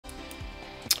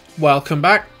Welcome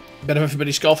back. Bit of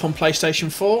everybody's golf on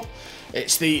PlayStation 4.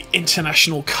 It's the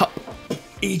International Cup,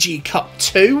 EG Cup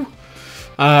 2.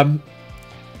 I've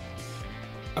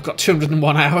got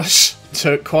 201 hours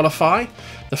to qualify.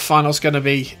 The final's going to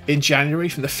be in January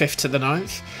from the 5th to the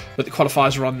 9th, but the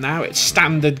qualifiers are on now. It's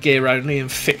standard gear only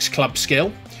and fixed club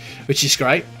skill, which is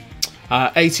great.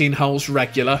 18 holes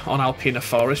regular on Alpina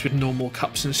Forest with normal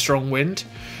cups and strong wind.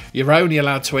 You're only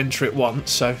allowed to enter it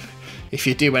once, so if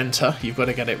you do enter, you've got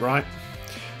to get it right.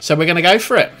 So we're going to go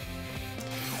for it,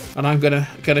 and I'm going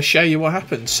to show you what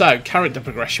happens. So character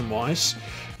progression wise,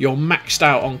 you're maxed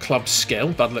out on club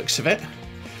skill by the looks of it.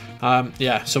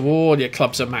 Yeah, so all your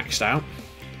clubs are maxed out.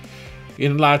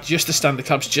 You're allowed just the standard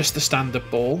clubs, just the standard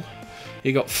ball.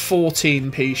 You got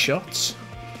 14 P shots.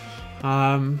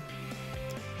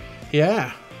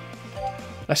 Yeah,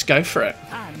 let's go for it.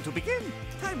 Time to begin.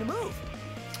 Time to move.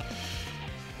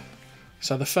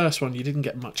 So the first one, you didn't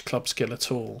get much club skill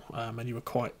at all, and you were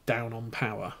quite down on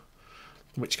power,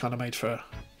 which kind of made for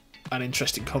an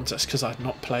interesting contest because I'd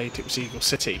not played. It was Eagle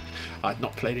City. I'd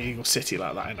not played Eagle City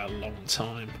like that in a long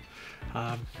time.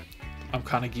 I'm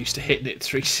kind of used to hitting it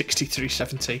 360,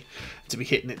 370. To be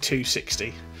hitting it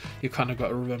 260, you've kind of got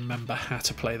to remember how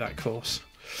to play that course.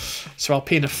 So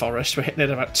Alpina Forest, we're hitting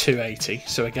it about 280.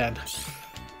 So again,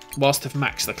 whilst they've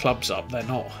maxed the clubs up, they're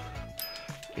not,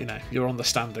 you know, you're on the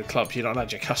standard clubs. You're not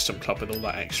allowed your custom club with all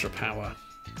that extra power.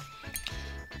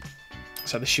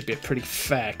 So this should be a pretty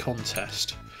fair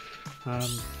contest.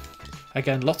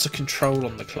 Again, lots of control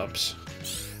on the clubs,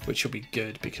 which will be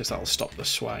good because that'll stop the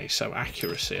sway. So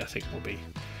accuracy, I think, will be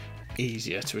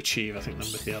easier to achieve, I think,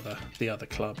 than with the other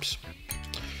clubs.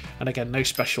 And again, no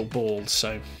special balls,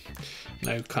 so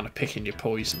no kind of picking your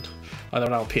poison. Either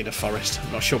an Alpina Forest.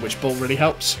 I'm not sure which ball really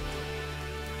helps.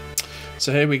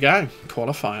 So here we go,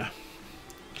 qualifier.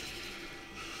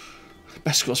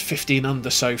 Best score's 15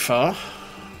 under so far.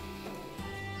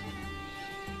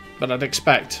 But I'd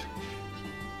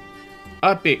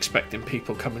be expecting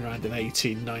people coming around in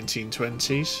 18, 19,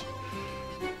 20s.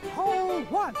 Hole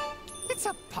one. It's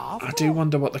a par 4. I do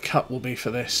wonder what the cut will be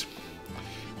for this.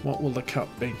 What will the cut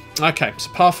be? Okay, so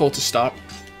par 4 to start.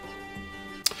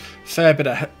 Fair bit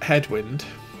of headwind.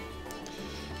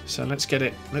 So let's get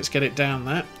it down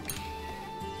there.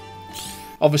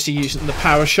 Obviously using the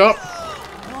power shot.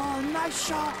 Oh, nice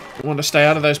shot. I want to stay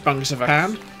out of those bunkers if I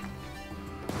can.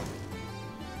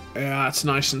 Yeah, that's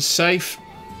nice and safe.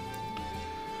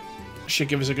 Should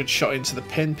give us a good shot into the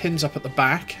pin. Pin's up at the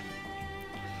back.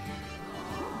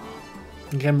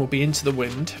 Again, we'll be into the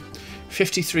wind.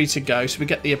 53 to go, so we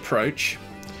get the approach.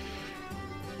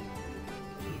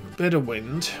 Bit of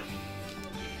wind.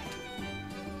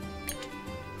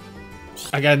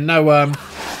 Again, no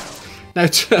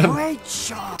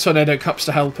tornado cups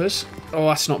to help us. Oh,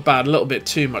 that's not bad. A little bit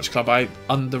too much club. I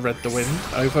under-read the wind.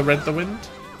 Over-read the wind.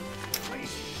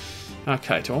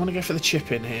 Okay, do I want to go for the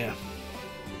chip in here?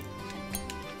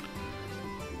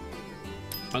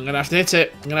 I'm going to have to hit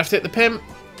it. I'm going to have to hit the pin.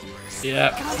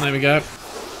 Yeah, there we go.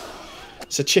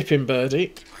 It's a chip in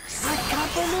birdie. I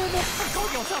can't believe it. I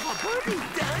got yourself a birdie.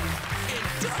 Done.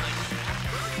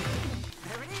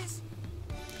 There it is.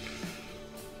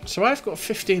 So I've got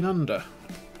 15 under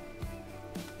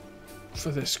for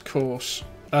this course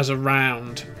as a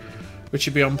round, which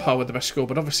would be on par with the best score,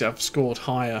 but obviously I've scored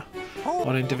higher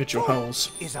on individual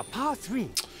holes. Is a par 3.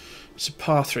 It's a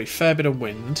par 3, fair bit of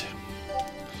wind.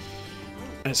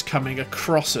 It's coming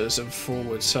across us and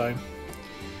forward, so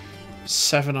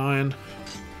 7 iron,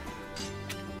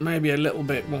 maybe a little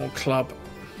bit more club.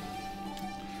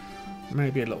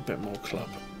 Maybe a little bit more club.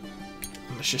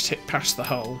 Let's just hit past the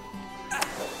hole.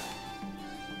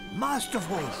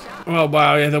 Masterful. Well,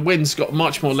 wow, yeah, the wind's got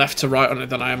much more left to right on it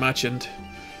than I imagined.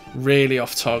 Really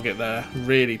off target there.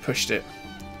 Really pushed it.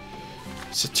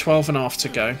 So 12.5 to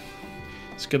go.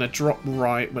 It's going to drop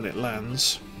right when it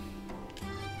lands.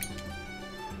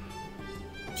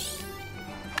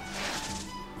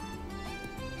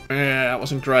 Yeah, that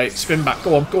wasn't great. Spin back.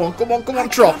 Go on, go on, go on, go on.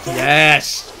 Drop.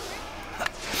 Yes.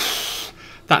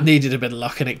 That needed a bit of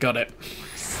luck and it got it.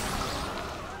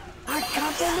 I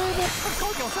can't believe it. I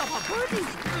got yourself a birdie.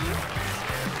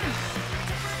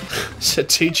 So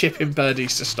 2 chip-in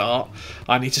birdies to start.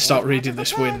 I need to start reading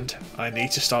this wind. I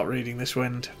need to start reading this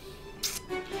wind.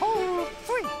 Hole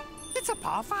 3. It's a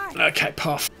par 5. Okay,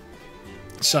 par 5.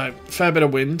 So, fair bit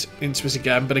of wind into us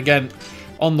again. But again,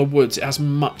 on the woods, it has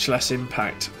much less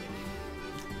impact.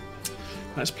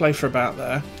 Let's play for about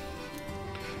there.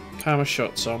 Power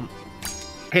shots on.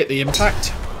 Hit the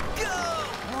impact.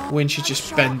 Wind should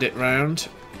just bend it round.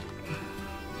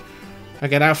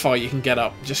 Again, how far you can get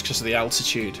up just because of the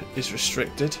altitude is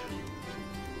restricted.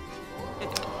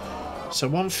 So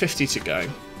 150 to go.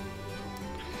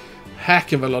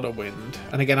 Heck of a lot of wind.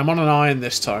 And again, I'm on an iron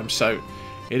this time, so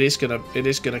it is gonna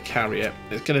carry it.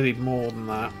 It's gonna need more than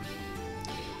that.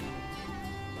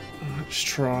 Let's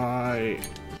try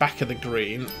back of the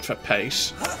green for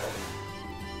pace.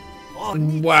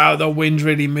 Wow, the wind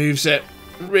really moves it.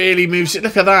 Really moves it.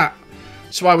 Look at that.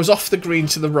 So I was off the green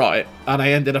to the right, and I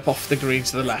ended up off the green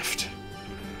to the left.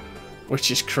 Which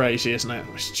is crazy, isn't it?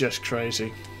 It's just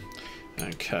crazy.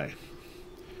 Okay.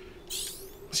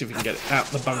 Let's see if we can get it out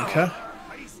the bunker.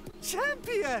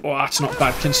 Champion. Oh, that's not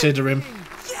bad considering.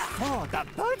 Oh, that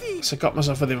birdie. So got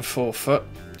myself within 4 foot.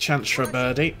 Chance for a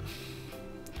birdie.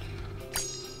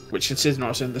 Which, considering I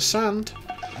was in the sand,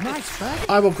 Nice birdie.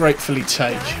 I will gratefully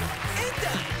take.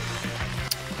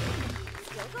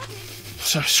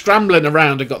 So scrambling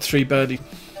around, I got 3 birdie.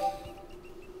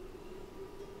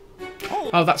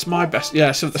 Oh, that's my best.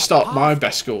 Yeah, so at the start, my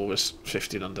best score was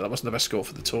 15 under. That wasn't the best score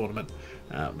for the tournament.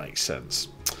 That makes sense.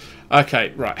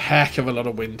 Okay, right. Heck of a lot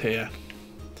of wind here.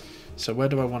 So where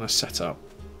do I want to set up?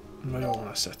 Where do I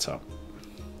want to set up?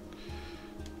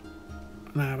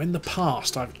 Now, in the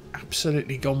past, I've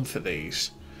absolutely gone for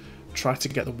these. Tried to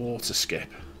get the water skip.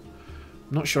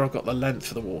 I'm not sure I've got the length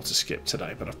for the water skip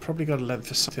today, but I've probably got a length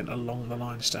for something along the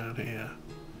lines down here.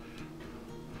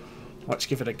 Let's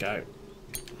give it a go.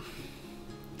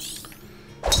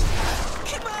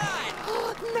 Come on.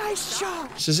 Oh, nice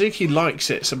shot. Suzuki likes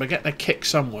it, so we're getting a kick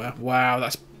somewhere. Wow,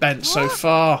 that's bent so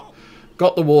far.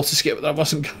 Got the water skip that I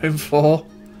wasn't going for.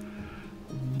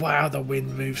 Wow, the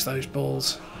wind moves those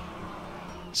balls.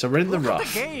 So we're in the Look at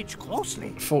rough. the gauge closely.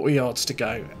 40 yards to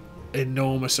go.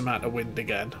 Enormous amount of wind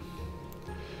again.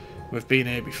 We've been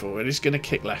here before. It is going to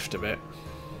kick left a bit.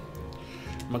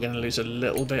 We're going to lose a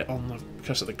little bit on the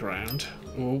because of the ground.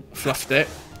 Oh, fluffed it.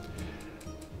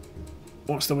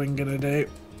 What's the wind going to do?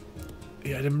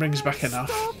 Yeah, it didn't bring us back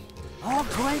enough. Oh,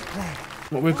 great play.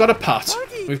 Well, we've got a putt.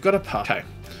 We've got a putt. Okay.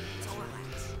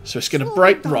 So it's going to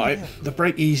break right. The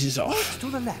break eases off. To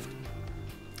the left.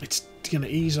 It's going to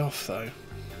ease off though.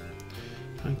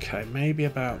 Okay, maybe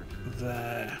about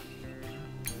there.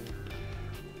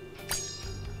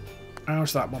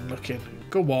 How's that one looking?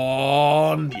 Go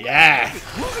on. Yeah.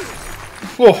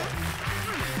 Whoa.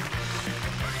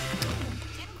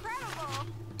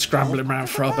 Scrambling around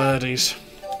for our birdies.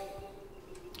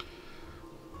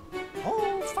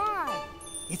 Hole 5.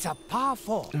 It's a par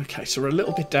 4. Okay, so we're a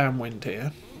little bit downwind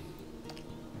here.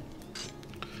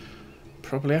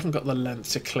 Probably haven't got the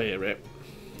length to clear it.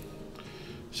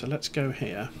 So let's go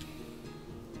here.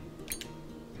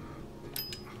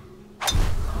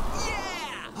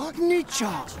 Oh, neat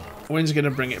shot. Wind's going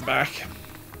to bring it back.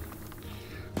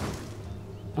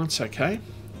 That's okay.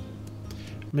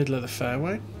 Middle of the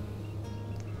fairway.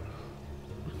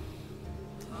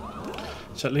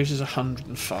 So it leaves us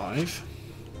 105.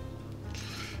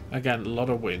 Again, a lot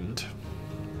of wind.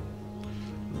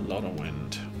 A lot of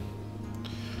wind.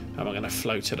 And we're going to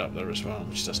float it up there as well,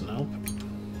 which doesn't help.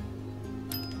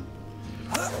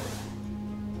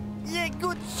 Yeah,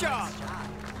 good shot.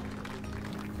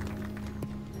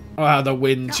 Wow, the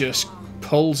wind just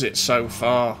pulls it so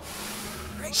far.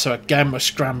 So again, we're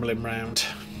scrambling round.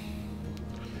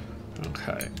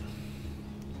 Okay.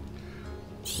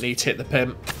 Need to hit the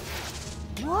pin.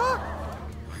 What?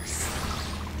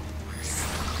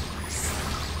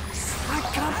 I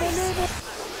can't believe it.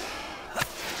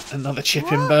 Another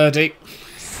chipping birdie.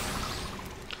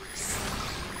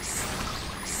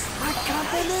 I can't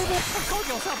believe it. I called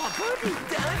yourself a birdie.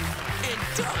 Done and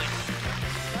done.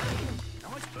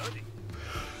 Nice birdie.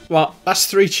 Well, that's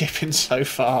 3 chippings so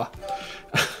far.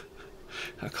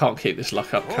 I can't keep this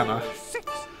luck up, can I? 6.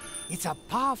 It's a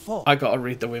par 4. I gotta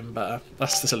read the wind better.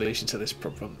 That's the solution to this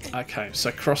problem. Okay, so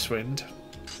crosswind.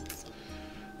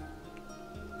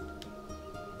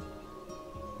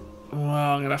 Well,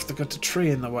 I'm gonna have to got a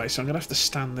tree in the way, so I'm gonna have to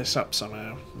stand this up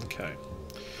somehow. Okay.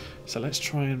 So let's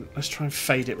try and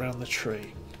fade it round the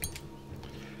tree.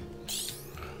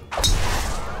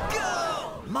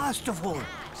 Go! Masterful.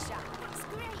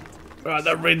 Right,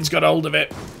 the wind's got hold of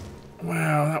it.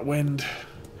 Wow, that wind.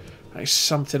 That is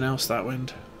something else, that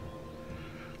wind.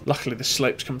 Luckily the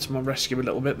slopes come to my rescue a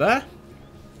little bit there.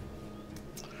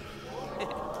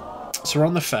 So we're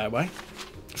on the fairway.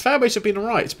 Fairways have been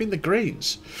alright, it's been the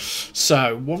greens.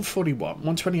 So 141,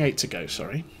 128 to go,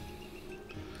 sorry.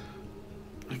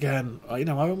 Again, you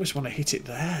know, I almost want to hit it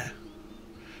there.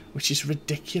 Which is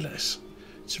ridiculous.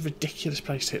 It's a ridiculous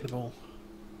place to hit the ball.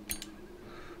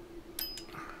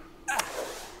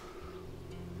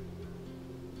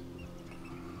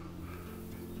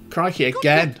 Crikey,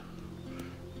 again.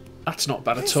 That's not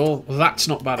bad at all. That's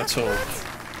not bad at all.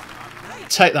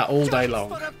 take that all day Just long.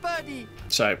 for a birdie.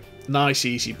 So, nice,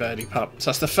 easy birdie putt.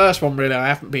 So that's the first one, really. I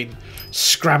haven't been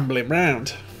scrambling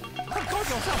round. You got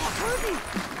yourself a birdie.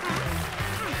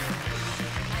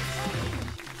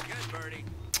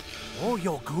 Oh,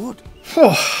 you're good.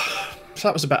 So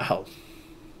that was a better hole.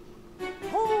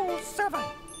 Hole 7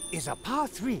 is a par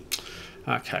 3.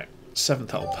 Okay,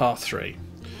 7th hole, par 3.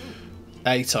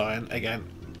 8 iron, again,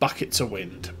 bucket to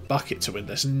wind. Bucket to wind.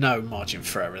 There's no margin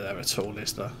for error there at all,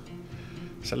 is there?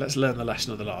 So let's learn the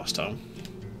lesson of the last hole.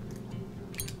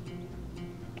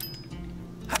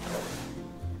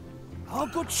 Oh,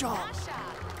 good shot.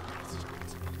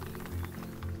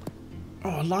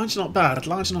 Oh, line's not bad,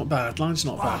 line's not bad, line's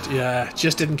not bad. Yeah,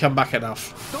 just didn't come back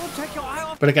enough. Don't take your eye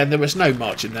off. But again, there was no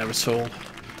margin there at all.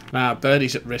 Now,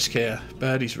 birdie's at risk here.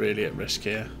 Birdie's really at risk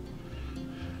here.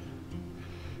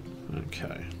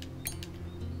 Okay.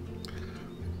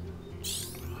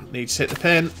 Needs to hit the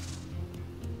pin.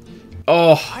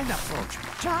 Oh, Fine approach.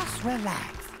 Just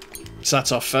relax. so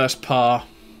that's our first par.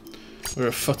 We're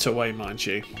a foot away, mind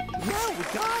you. Yeah, we're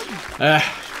done.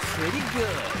 Pretty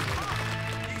good.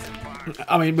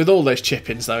 I mean, with all those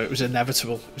chip-ins, though, it was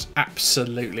inevitable. It was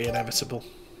absolutely inevitable.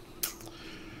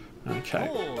 Okay.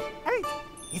 Hole 8.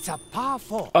 It's a par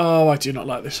 4. Oh, I do not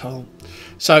like this hole.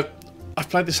 So, I've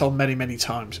played this hole many, many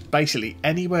times. Basically,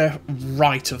 anywhere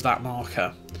right of that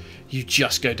marker, you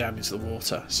just go down into the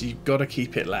water. So you've got to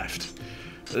keep it left.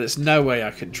 There's no way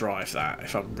I could drive that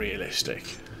if I'm realistic.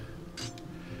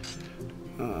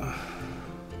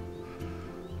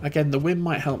 Again, the wind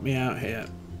might help me out here.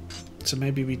 So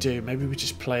maybe we do. Maybe we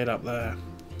just play it up there.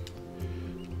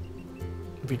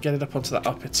 If we get it up onto that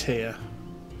upper tier,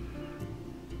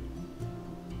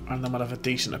 and then we'll have a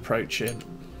decent approach in.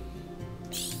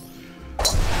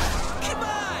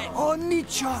 Oh, neat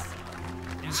shot.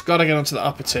 It's got to get onto the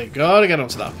upper tier. Got to get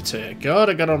onto the upper tier. Got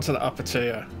to get onto the upper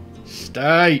tier.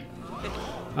 Stay.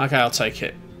 Okay, I'll take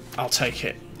it. I'll take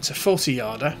it. It's a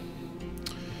 40-yarder.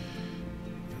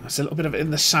 There's a little bit of it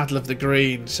in the saddle of the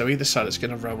green, so either side it's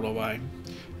going to roll away.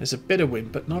 There's a bit of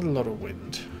wind, but not a lot of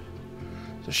wind.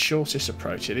 The shortest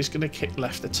approach. It is going to kick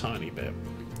left a tiny bit.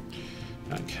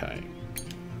 Okay.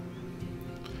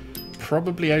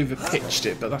 Probably over-pitched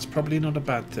it, but that's probably not a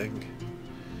bad thing.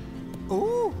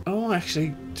 Ooh. Oh,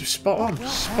 actually, spot on.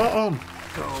 Spot on.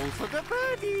 Go for the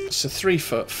birdie. It's a 3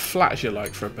 foot, flat as you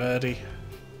like for a birdie.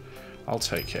 I'll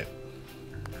take it.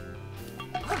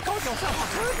 You got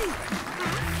yourself a birdie.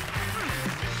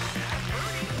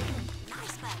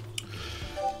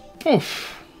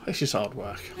 Oof, this is hard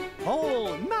work.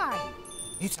 Hole 9.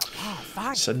 It's a par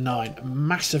 5. It's a 9,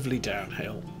 massively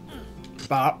downhill.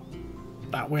 But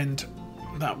that wind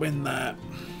there.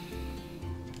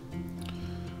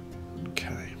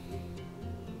 Okay.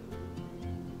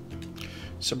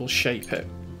 So we'll shape it.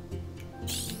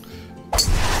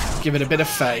 Give it a bit of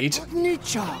fade. Neat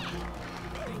shot.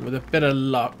 With a bit of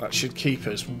luck, that should keep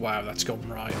us. Wow, that's gone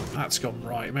right. That's gone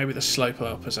right. Maybe the slope will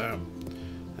help us out.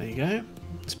 There you go.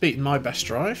 It's beaten my best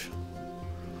drive.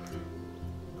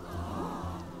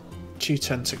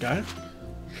 210 to go.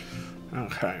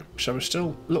 Okay, so we're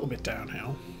still a little bit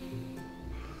downhill.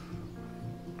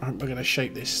 I think we're going to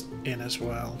shape this in as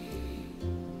well.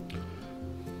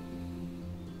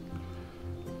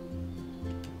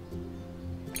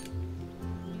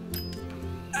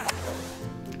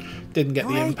 Didn't get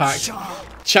the impact.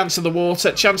 Chance of the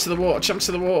water, chance of the water, chance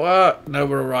of the water. No,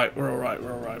 we're alright, we're alright,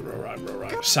 we're alright, we're alright, we're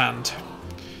alright. Sand.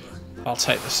 I'll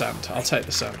take the sand, I'll take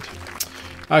the sand.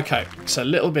 Okay, so a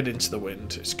little bit into the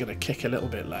wind. It's going to kick a little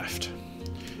bit left.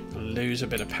 And lose a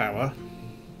bit of power.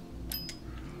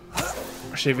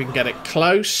 See if we can get it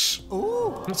close.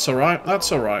 Ooh. That's alright,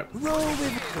 that's alright. Roll with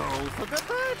it. Go for the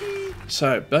birdie.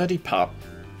 So, birdie putt.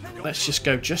 Let's just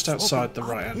go just outside the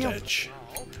right-hand edge.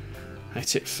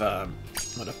 Hit it firm.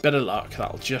 With a bit of luck,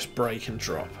 that'll just break and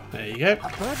drop. There you go.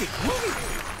 Birdie.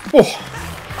 Oh.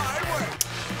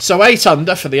 So 8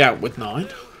 under for the outward 9.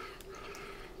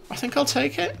 I think I'll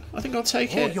take it. I think I'll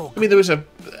take it. I mean, there was a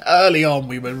early on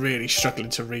we were really struggling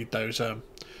to read those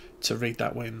to read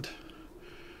that wind.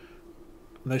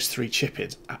 And those 3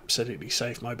 chip-ins absolutely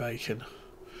saved my bacon.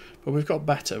 But we've got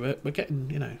better. We're getting,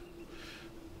 you know,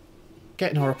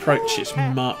 getting our approaches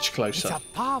much closer. It's a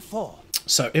par 4.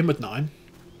 So inward 9.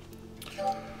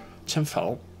 10th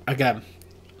hole. Again,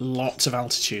 lots of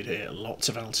altitude here. Lots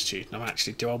of altitude. Now,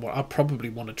 actually, I probably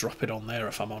want to drop it on there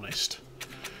if I'm honest.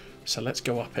 So let's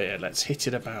go up here. Let's hit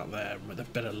it about there. And with a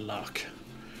bit of luck,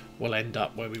 we'll end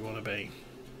up where we want to be.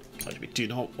 Like, we do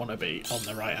not want to be on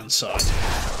the right-hand side.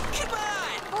 Come on!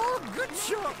 Oh, good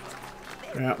shot!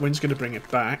 Yeah, wind's going to bring it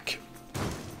back.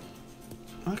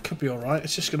 That could be alright.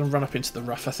 It's just going to run up into the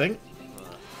rough, I think.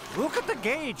 Look at the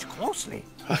gauge closely.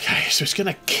 Okay, so it's going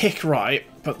to kick right,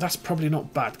 but that's probably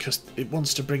not bad because it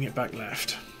wants to bring it back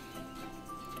left.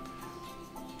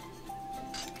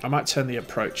 I might turn the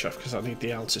approach off because I need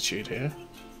the altitude here.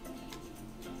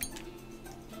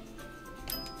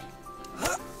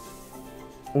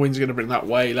 Wind's going to bring that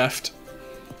way left.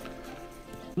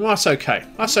 Well, that's okay.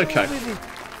 That's okay.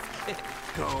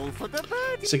 Go for the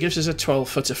birdie. So it gives us a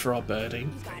 12-footer for our birdie.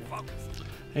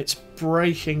 It's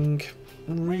braking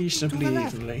reasonably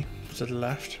evenly to the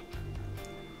left.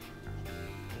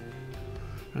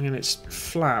 And then it's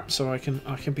flat, so I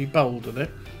can be bold with it.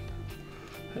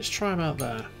 Let's try about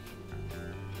there.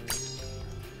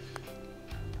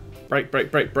 Brake,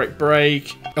 brake, brake, brake,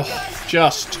 brake. Oh,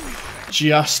 just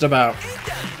about.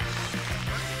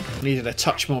 Needed a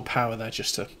touch more power there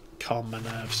just to calm my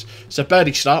nerves. So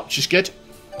birdie start, which is good.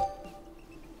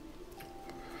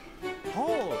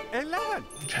 Hole 11.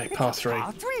 Okay, par 3.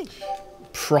 Par 3.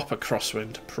 Proper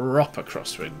crosswind. Proper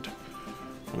crosswind.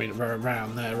 I mean, we're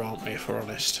around there, aren't we, if we're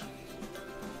honest?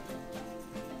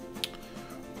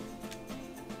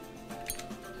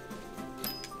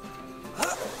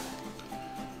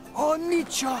 Oh,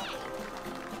 Nietzsche.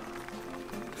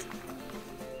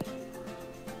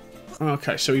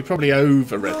 Okay, so we probably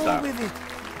overread Go that. with it.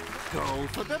 Go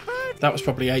for the birdie. That was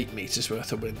probably 8 metres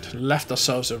worth of wind. Left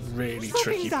ourselves a really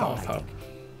tricky par putt.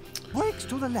 Brakes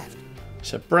to the left.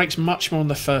 So brakes much more in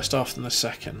the first half than the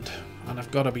second. And I've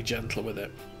got to be gentle with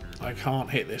it. I can't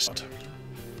hit this hard,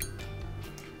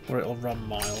 or it'll run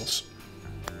miles.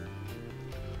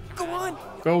 Go on.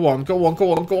 Go on, go on,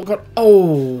 go on, go on, go on.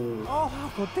 Oh! Oh,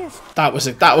 how good this. That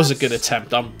was a good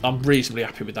attempt. I'm reasonably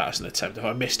happy with that as an attempt. If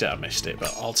I missed it, I missed it,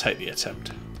 but I'll take the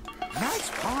attempt.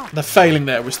 Nice par. The failing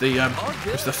there was the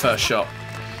first shot.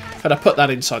 Had I put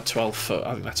that inside 12 foot,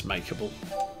 I think that's makeable.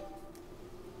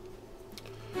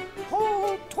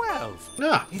 Hole 12.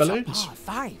 Ah, It's balloons. a par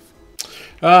 5.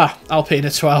 Ah, Alpina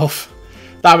 12.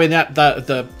 I mean,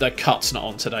 the cut's not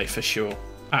on today for sure.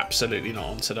 Absolutely not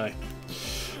on today.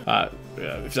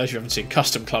 If those of you haven't seen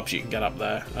custom clubs, you can get up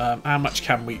there. How much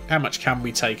can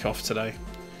we take off today?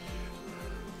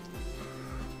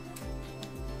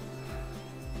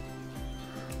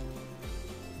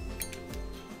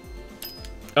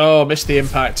 Oh, missed the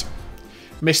impact.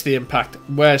 Missed the impact.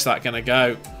 Where's that going to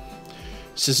go?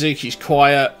 Suzuki's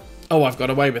quiet. Oh, I've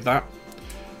got away with that.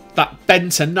 That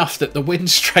bent enough that the wind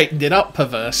straightened it up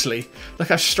perversely. Look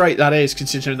how straight that is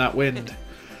considering that wind.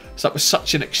 So that was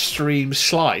such an extreme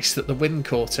slice that the wind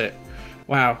caught it.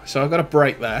 Wow, so I've got a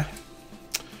break there.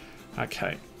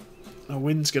 Okay. The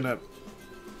wind's going to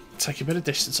take a bit of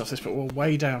distance off this, but we're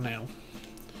way down now.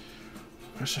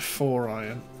 That's a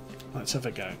 4-iron. Let's have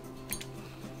a go.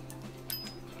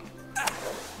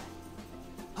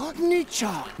 Oh, Nietzsche.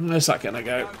 Where's that going to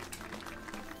go?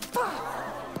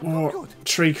 Oh,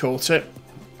 tree caught it.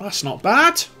 That's not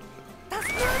bad.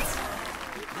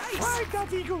 I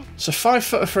got eagle. So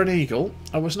 5-footer for an eagle.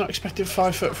 I was not expecting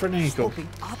 5-foot for an eagle. Sloping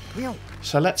uphill.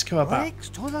 So let's go about Brakes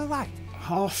to the right.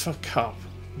 half a cup,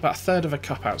 about a third of a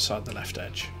cup outside the left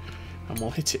edge, and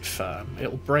we'll hit it firm.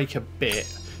 It'll break a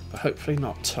bit, but hopefully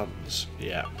not tons.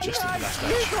 Yeah, just in the left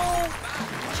edge.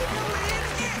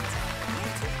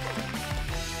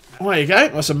 Well, there you go.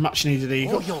 That's a much needed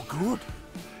eagle. Oh, you're good.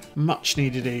 Much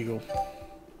needed eagle.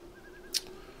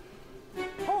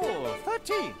 Hole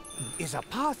 13 is a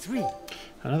par 3.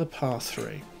 Another par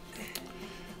 3.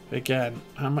 Again,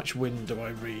 how much wind do I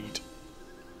read?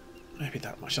 Maybe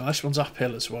that much. And this one's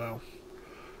uphill as well,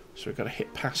 so we've got to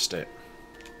hit past it.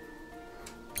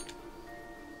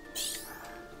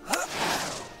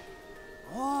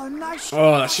 Oh, nice.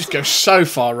 Oh, that's just goes so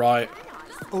far right.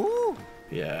 Ooh.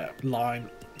 Yeah, line.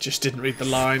 Just didn't read the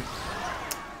line.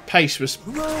 Pace was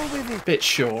Roll with a it. bit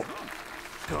short.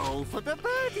 Go for the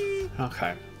birdie.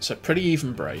 Okay, so pretty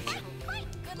even break.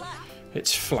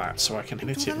 It's flat, so I can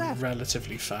hit it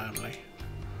relatively firmly.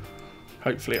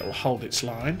 Hopefully it'll hold its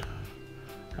line.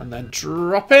 And then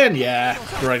drop in. Yeah,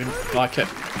 brilliant. Like it.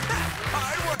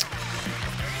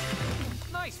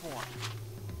 Nice one.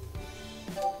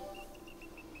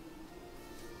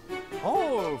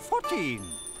 Hole 14.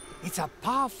 It's a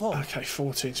par 4. Okay,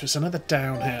 14. So it's another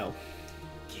downhill.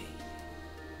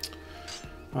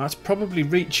 Well, that's probably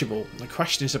reachable. The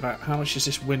question is about how much is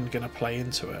this wind going to play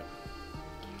into it?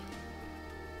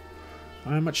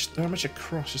 How much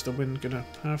across is the wind going to...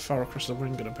 How far across the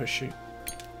wind going to push you?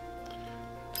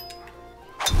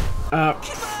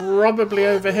 Probably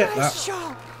overhit that.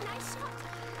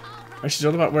 This is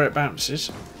all about where it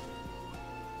bounces.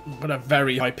 But a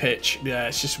very high pitch. Yeah,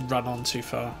 it's just run on too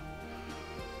far.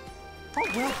 Oh,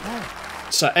 well done.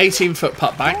 So 18-foot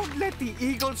putt back. Don't let the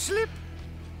eagle slip.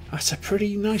 That's a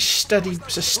pretty nice steady.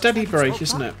 It's a steady break,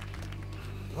 isn't it?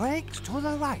 Brakes to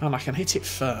the right. And I can hit it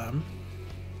firm.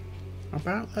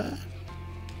 About there.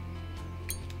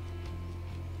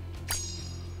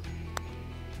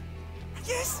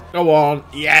 Yes. Go on.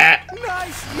 Yeah.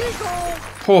 Nice eagle.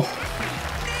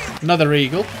 Oh. Another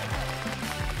eagle.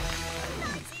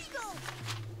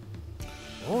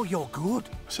 Oh, you're good.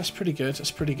 So that's pretty good.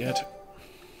 That's pretty good.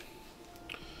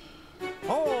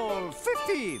 Hole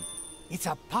 15. It's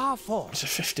a par 4. It's a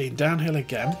 15 downhill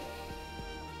again.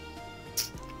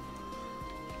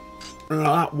 Oh,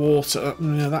 that water,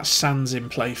 yeah, that sand's in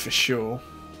play for sure.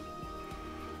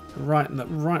 Right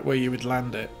where you would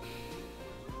land it.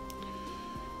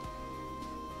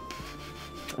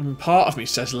 I mean, part of me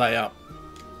says lay up.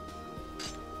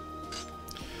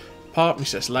 Part of me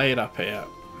says lay it up here.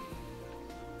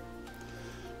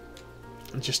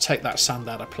 And just take that sand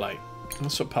out of play.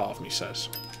 That's what part of me says.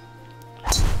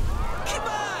 Come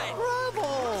on.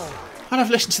 Bravo. And I've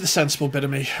listened to the sensible bit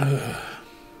of me.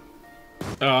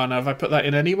 Oh no, have I put that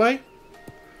in anyway?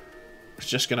 It's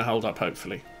just going to hold up,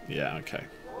 hopefully. Yeah, okay.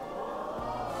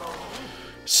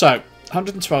 So,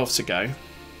 112 to go.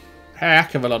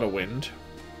 Heck of a lot of wind.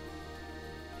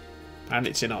 And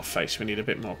it's in our face. We need a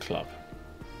bit more club.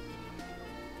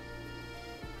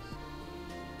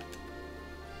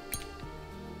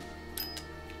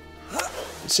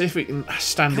 Let's see if we can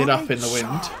stand it up in the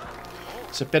wind.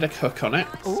 There's a bit of hook on it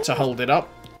to hold it up.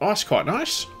 Oh, that's quite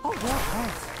nice.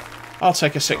 I'll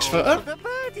take a 6-footer.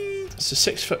 It's a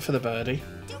 6 foot for the birdie.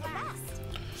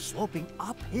 Sloping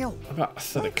uphill. About a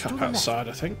third cup outside,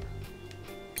 I think.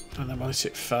 And then we'll hit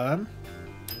it firm.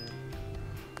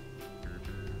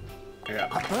 Yeah.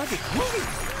 A birdie.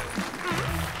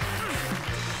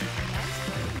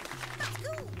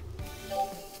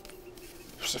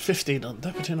 It's a 15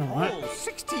 under, but in alright. Hole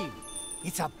 16.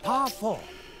 It's a par 4.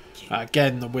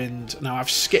 Again, the wind. Now,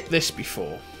 I've skipped this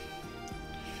before.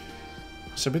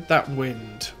 So with that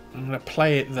wind, I'm going to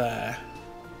play it there.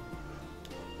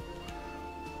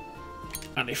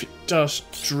 And if it does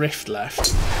drift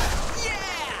left, Yeah!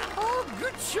 Oh,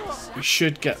 good shot. we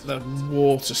should get the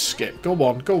water skip. Go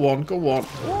on, go on, go on.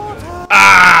 Water.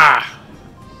 Ah!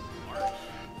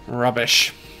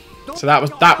 Rubbish. So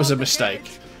that was a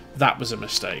mistake. That was a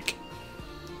mistake.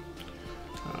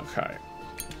 Okay.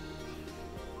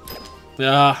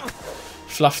 Ah,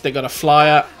 fluffed it, got a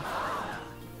flyer.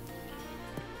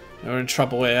 We're in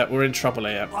trouble here. We're in trouble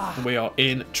here. We are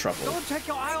in trouble. Don't take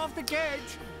your eye off the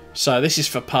gauge. So this is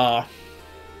for par.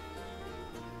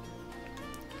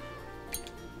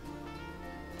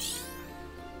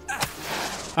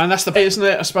 And that's the bit, isn't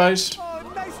it, I suppose?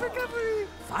 Oh, nice recovery.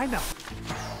 Fine now.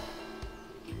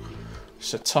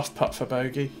 It's a tough putt for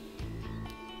bogey.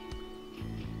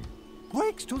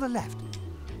 Brakes to the left.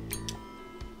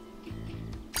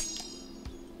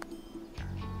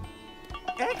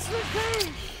 Excellent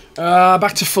play.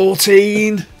 Back to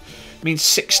 14. Means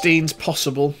 16's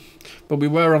possible. But we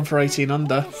were on for 18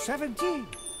 under. 17.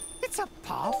 It's a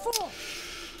par 4.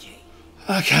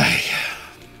 Okay.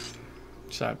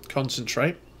 So,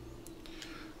 concentrate.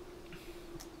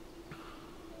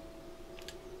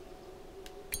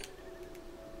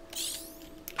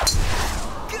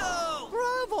 Go!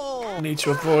 Bravo! Need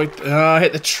to avoid...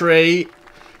 hit the tree.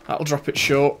 That'll drop it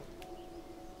short.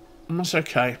 And that's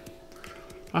okay.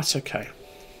 That's okay.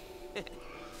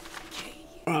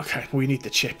 Okay, we need the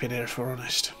chip in here if we're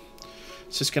honest.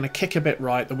 So it's going to kick a bit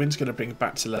right. The wind's going to bring it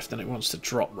back to left and it wants to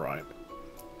drop right.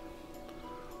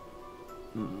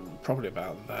 Probably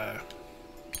about there.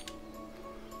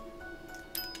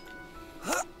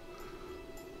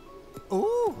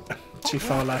 Ooh! Too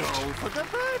far left. Go for the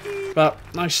birdie. But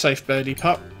nice safe birdie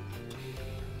putt.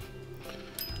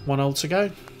 1 hole to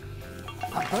go.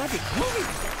 A birdie.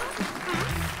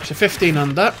 So 15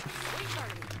 under.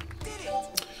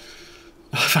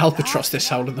 I've albatross this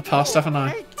hole in the past, haven't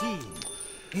I? 18.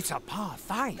 It's a par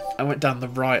 5. I went down the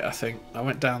right, I think. I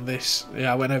went down this.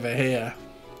 Yeah, I went over here.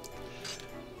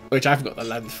 Which I haven't got the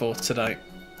length for today.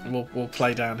 We'll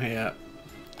play down here.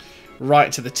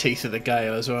 Right to the teeth of the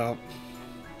gale as well.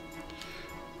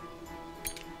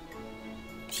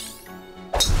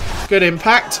 Good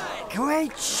impact.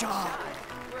 Great shot.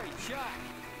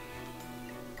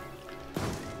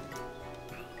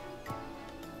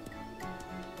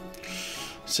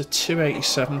 So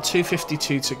 287,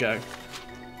 252 to go.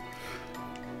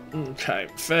 Okay,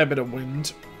 fair bit of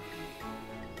wind.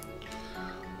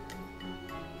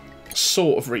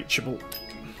 Sort of reachable.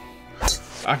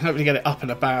 I can hopefully get it up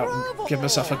and about and give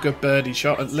myself a good birdie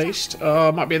shot at least. Oh,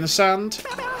 it might be in the sand.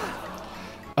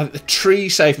 I think the tree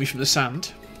saved me from the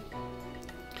sand.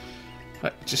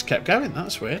 But it just kept going,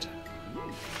 that's weird.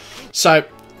 So,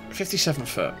 57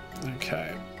 foot.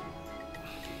 Okay.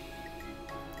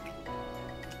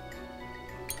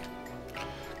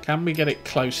 Can we get it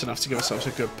close enough to give ourselves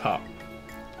a good putt?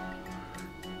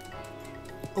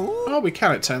 Oh, we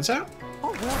can, it turns out.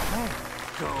 Oh, well,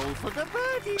 go for the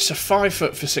birdie. It's a 5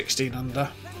 foot for 16 under.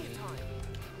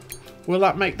 Will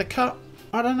that make the cut?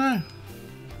 I don't know.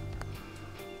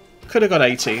 Could have got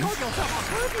 18.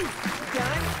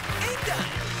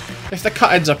 If the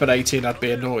cut ends up at 18, I'd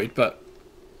be annoyed, but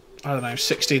I don't know.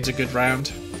 16's a good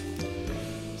round.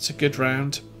 It's a good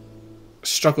round.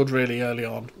 Struggled really early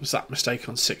on. Was that mistake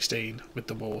on 16 with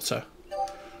the water?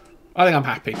 I think I'm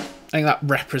happy. I think that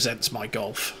represents my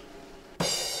golf.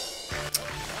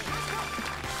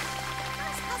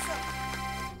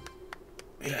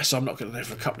 Yeah, so I'm not going to know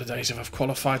for a couple of days if I've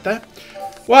qualified there.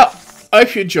 Well, I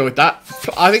hope you enjoyed that.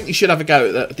 I think you should have a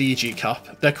go at the EG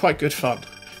Cup. They're quite good fun.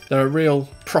 They're a real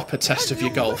proper test of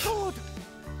your golf.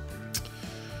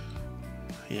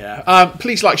 Yeah.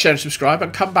 Please like, share and subscribe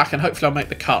and come back and hopefully I'll make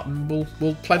the cut and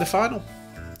we'll play the final.